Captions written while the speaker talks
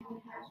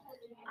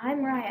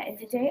I'm Raya, and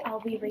today I'll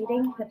be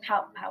reading The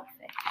Pout Pout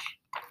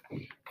Fish.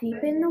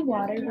 Deep in the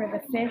water where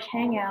the fish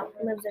hang out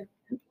lives a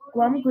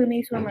glum,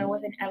 gloomy swimmer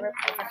with an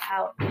ever-present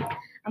pout.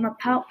 I'm a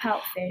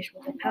pout-pout fish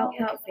with a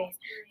pout-pout face,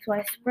 so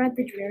I spread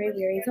the dreary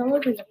wearies all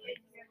over the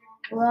place.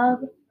 Love,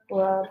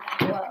 love,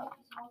 love.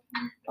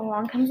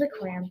 Along comes a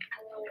clam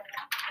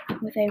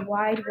with a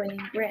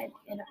wide-winning grin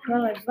and a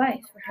pearl of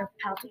advice for her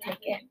pal to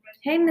take in.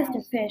 Hey,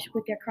 Mr. Fish,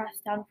 with your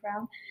cross-down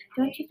frown,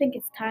 don't you think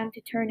it's time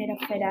to turn it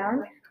upside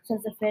down?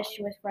 Says the fish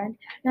to his friend.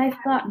 Nice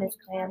thought, Miss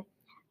Clam.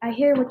 I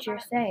hear what you're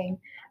saying,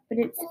 but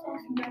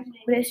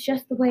it's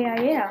just the way I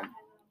am.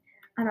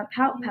 I'm a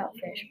pout-pout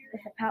fish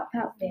with a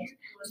pout-pout face,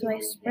 so I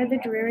spread the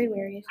dreary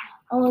wearies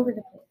all over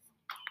the place.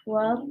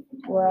 Love,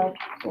 love,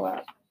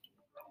 love.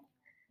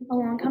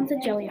 Along comes a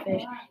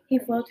jellyfish. He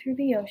floats through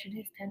the ocean,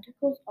 his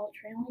tentacles all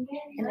trailing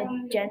in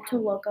a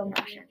gentle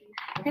locomotion.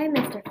 Hey,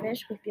 Mr.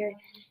 Fish, with your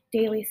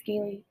daily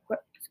scaly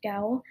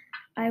scowl,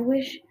 I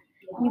wish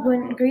you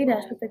wouldn't greet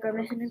us with a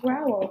grimace and a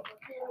growl.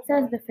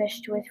 Says the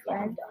fish to his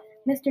friend.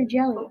 Mr.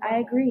 Jelly, I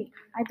agree.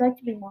 I'd like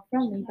to be more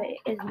friendly, but it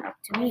isn't up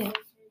to me.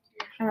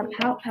 I'm a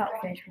pout-pout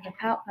fish with a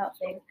pout-pout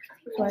face,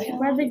 so I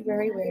spread the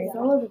dreary wearies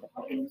all over the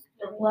place.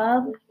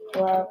 Love,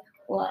 love,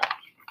 love.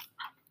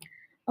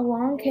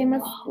 Along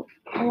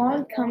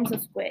comes a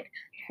squid,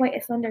 quite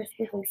a slender,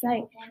 squiggly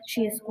sight.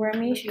 She is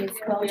squirmy, she is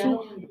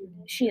squelchy,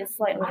 she is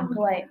slightly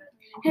impolite.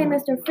 Hey,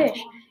 Mr.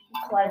 Fish,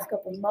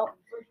 kaleidoscope and mope.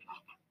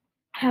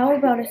 How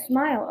about a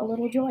smile, a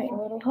little joy, a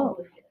little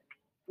hope?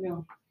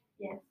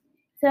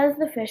 Says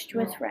the fish to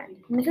his friend.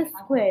 Mrs.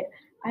 Squid,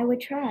 I would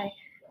try,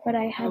 but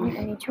I haven't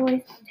any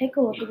choice. Take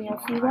a look and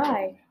you'll see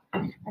why.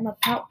 I'm a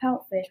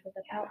pout-pout fish with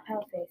a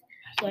pout-pout face,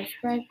 so I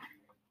spread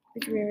the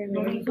dreary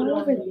wearies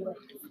all over the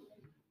place.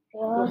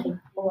 Love,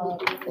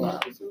 love,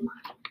 love.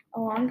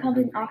 Along comes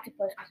an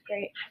octopus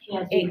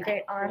with eight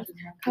great arms,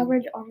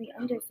 covered on the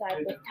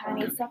underside with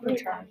tiny supper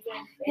charms.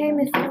 Hey,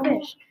 Mr.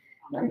 Fish,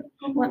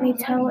 let me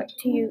tell it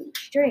to you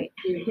straight.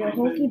 Your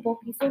hokey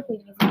bulky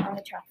silkweed isn't on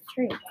the chocolate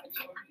tree.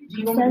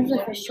 Says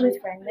the fish to his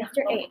friend,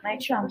 Mr. 8, my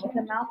chum, with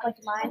a mouth like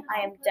mine,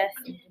 I am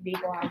destined to be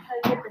glum.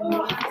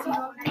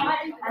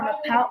 I'm a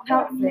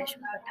pout-pout fish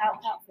with a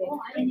pout-pout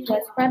face, so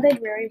I spread the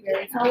dreary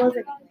wearies all over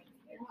the place.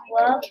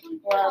 Love,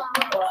 love,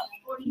 love.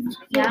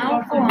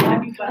 Now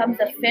along comes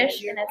a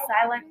fish in a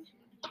silent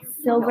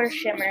silver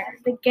shimmer.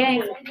 The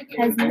gang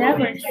has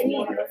never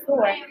seen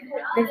before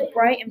this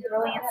bright and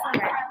brilliant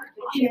summer.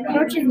 She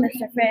approaches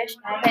Mr. Fish,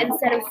 but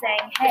instead of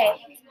saying hey,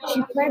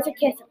 she plants a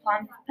kiss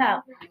upon his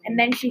pout, and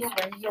then she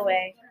swims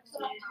away.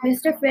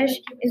 Mr.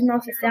 Fish is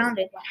most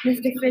astounded.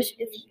 Mr. Fish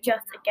is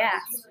just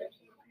aghast.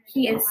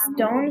 He is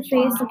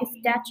stone-faced like a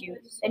statue,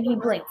 then he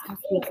blinks and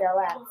speaks at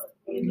last.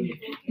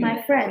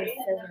 My friend,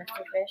 says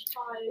Mr. Fish,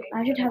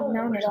 I should have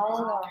known it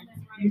all along.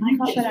 I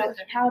thought that I was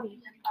pouty,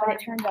 but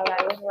it turns out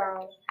I was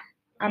wrong.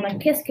 I'm a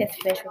kiss-kiss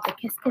fish with a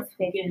kiss-kiss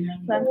face,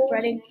 so I'm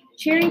spreading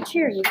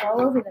cheery-cheeries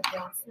all over the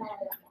place.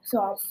 So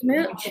I'll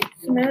smooch,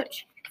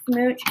 smooch,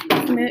 smooch,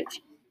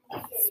 smooch,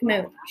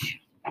 smooch.